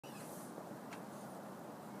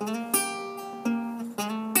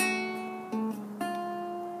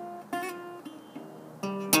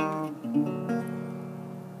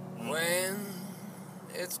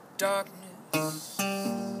darkness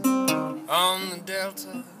on the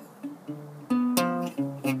Delta,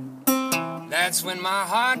 that's when my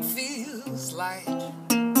heart feels light.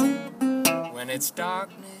 When it's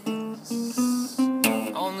darkness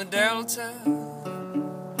on the Delta,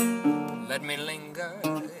 let me linger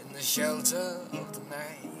in the shelter of the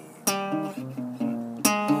night.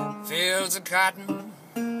 Fields of cotton,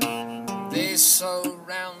 they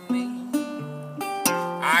surround me.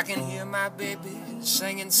 I can hear my baby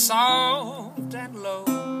singing soft and low.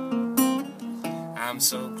 I'm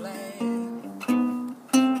so glad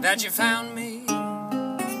that you found me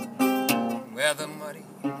where the muddy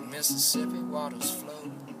Mississippi waters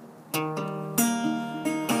flow.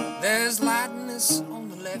 There's lightness on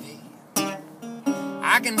the levee,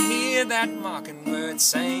 I can hear that mockingbird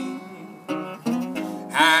sing.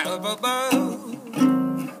 High up above,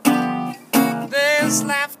 there's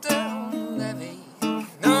laughter on the levee.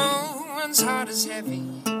 No one's heart is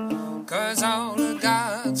heavy, 'cause all of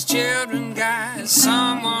God's children got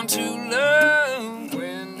someone to love.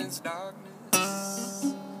 When it's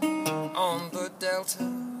darkness on the Delta,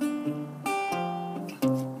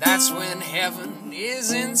 that's when heaven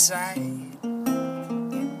is in sight.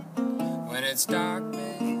 When it's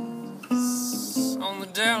darkness on the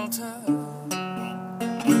Delta,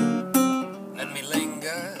 let me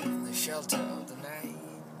linger in the shelter of the night.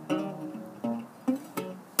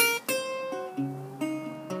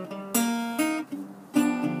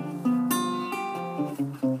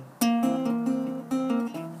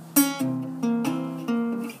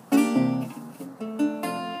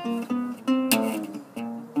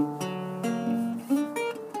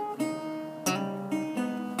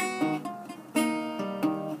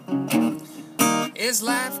 It's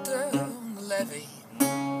laughter on the levee,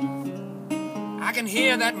 I can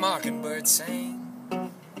hear that mockingbird sing.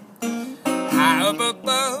 High up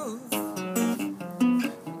above,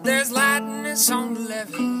 there's lightness on the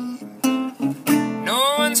levee. No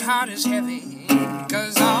one's heart is heavy,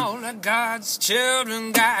 'cause all of God's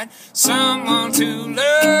children got someone to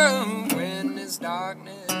love. When there's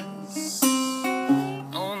darkness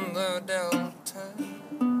on the Delta,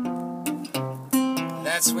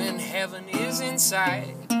 that's when heaven is in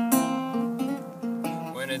sight.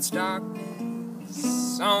 When it's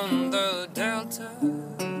darkness on the Delta,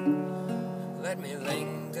 let me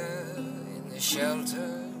linger in the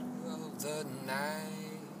shelter of the night.